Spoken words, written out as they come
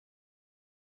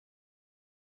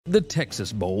The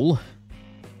Texas Bowl.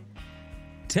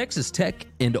 Texas Tech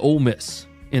and Ole Miss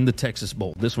in the Texas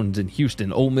Bowl. This one's in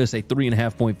Houston. Ole Miss, a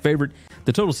 3.5-point favorite.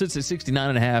 The total sits at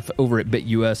 69.5 over at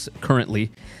BetUS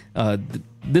currently.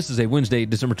 This is a Wednesday,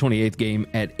 December 28th game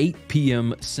at 8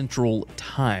 p.m. Central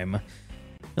Time.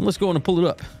 And let's go on and pull it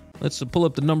up. Let's pull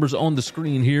up the numbers on the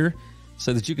screen here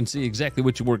so that you can see exactly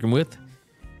what you're working with.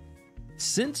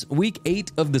 Since week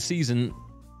 8 of the season,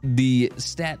 the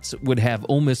stats would have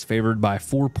Ole Miss favored by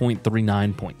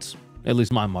 4.39 points. At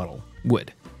least my model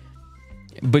would.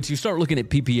 But you start looking at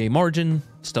PPA margin,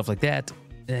 stuff like that,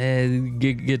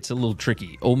 it gets a little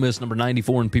tricky. Ole Miss, number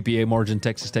 94 in PPA margin.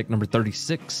 Texas Tech, number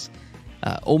 36.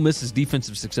 Ole Miss's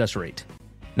defensive success rate.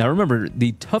 Now remember,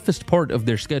 the toughest part of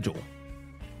their schedule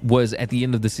was at the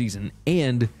end of the season,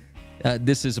 and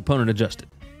this is opponent adjusted.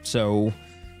 So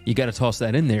you got to toss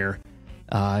that in there.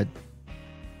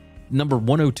 Number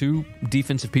 102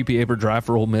 defensive PPA per drive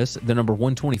for Ole Miss. They're number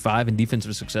 125 in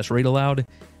defensive success rate allowed.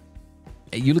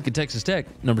 You look at Texas Tech,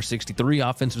 number 63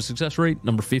 offensive success rate,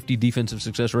 number 50 defensive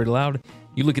success rate allowed.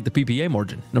 You look at the PPA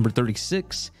margin, number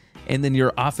 36, and then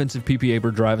your offensive PPA per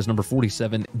drive is number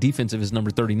 47, defensive is number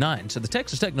 39. So the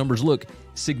Texas Tech numbers look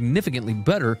significantly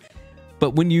better,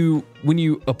 but when you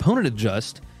opponent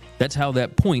adjust, that's how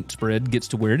that point spread gets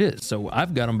to where it is. So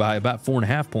I've got them by about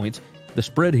 4.5 points. The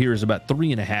spread here is about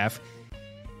 3.5.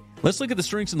 Let's look at the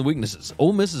strengths and the weaknesses.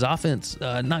 Ole Miss's offense,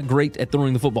 not great at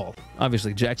throwing the football.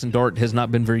 Obviously, Jackson Dart has not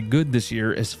been very good this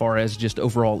year as far as just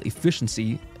overall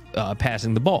efficiency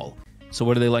passing the ball. So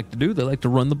what do they like to do? They like to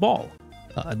run the ball.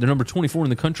 They're number 24 in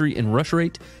the country in rush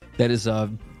rate. That is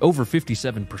over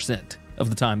 57% of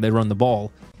the time they run the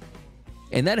ball.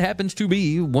 And that happens to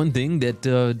be one thing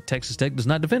that Texas Tech does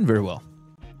not defend very well.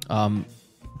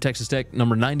 Texas Tech,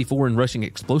 number 94 in rushing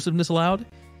explosiveness allowed.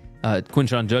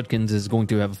 Quinshon Judkins is going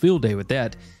to have a field day with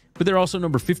that. But they're also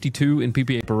number 52 in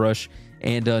PPA per rush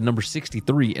and number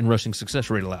 63 in rushing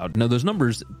success rate allowed. Now, those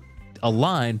numbers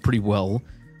align pretty well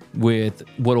with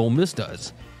what Ole Miss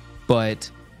does.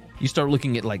 But you start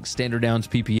looking at like standard downs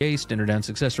PPA, standard down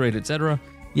success rate, etc.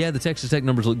 Yeah, the Texas Tech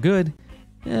numbers look good.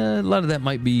 A lot of that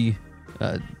might be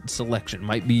selection,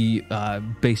 might be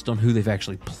based on who they've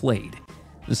actually played.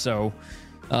 So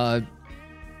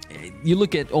you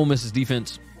look at Ole Miss's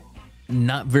defense,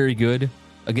 not very good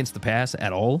against the pass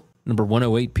at all. Number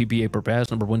 108 PPA per pass,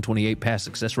 number 128 pass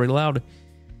success rate allowed.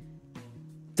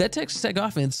 That Texas Tech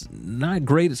offense, not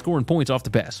great at scoring points off the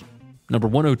pass. Number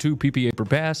 102 PPA per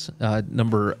pass,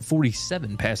 number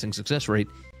 47 passing success rate.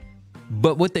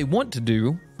 But what they want to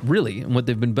do, really, and what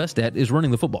they've been best at, is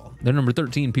running the football. They're number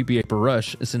 13 PPA per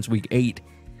rush since week 8.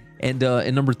 And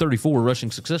number 34 rushing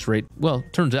success rate. Well,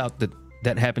 turns out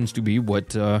that happens to be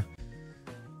what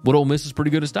Ole Miss is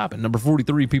pretty good at stopping. Number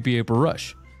 43 PPA per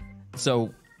rush.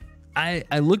 So I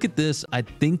look at this. I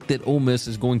think that Ole Miss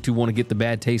is going to want to get the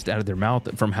bad taste out of their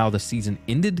mouth from how the season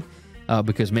ended,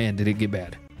 because man, did it get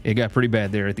bad. It got pretty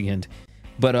bad there at the end.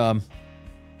 But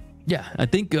yeah, I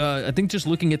think just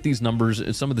looking at these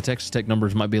numbers, some of the Texas Tech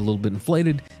numbers might be a little bit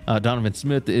inflated. Donovan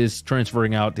Smith is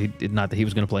transferring out. Not that he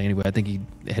was going to play anyway. I think he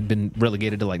had been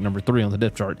relegated to like number 3 on the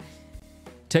depth chart.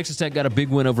 Texas Tech got a big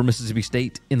win over Mississippi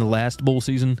State in the last bowl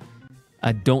season.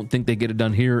 I don't think they get it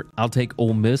done here. I'll take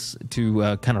Ole Miss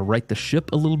to kind of right the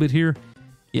ship a little bit here.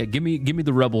 Yeah, give me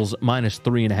the Rebels minus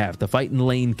 3.5. The Fighting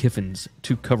Lane Kiffins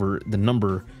to cover the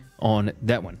number on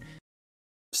that one.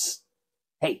 Psst.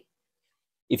 Hey,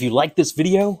 if you like this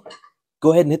video,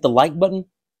 go ahead and hit the like button,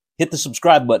 hit the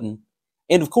subscribe button,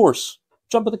 and of course,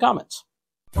 jump in the comments.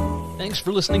 Thanks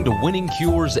for listening to Winning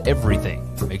Cures Everything.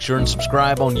 Make sure and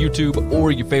subscribe on YouTube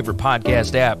or your favorite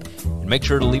podcast app. And make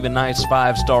sure to leave a nice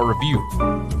 5-star review.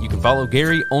 You can follow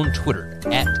Gary on Twitter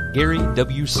at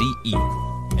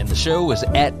GaryWCE. And the show is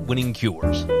at Winning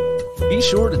Cures. Be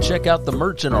sure to check out the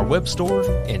merch in our web store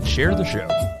and share the show.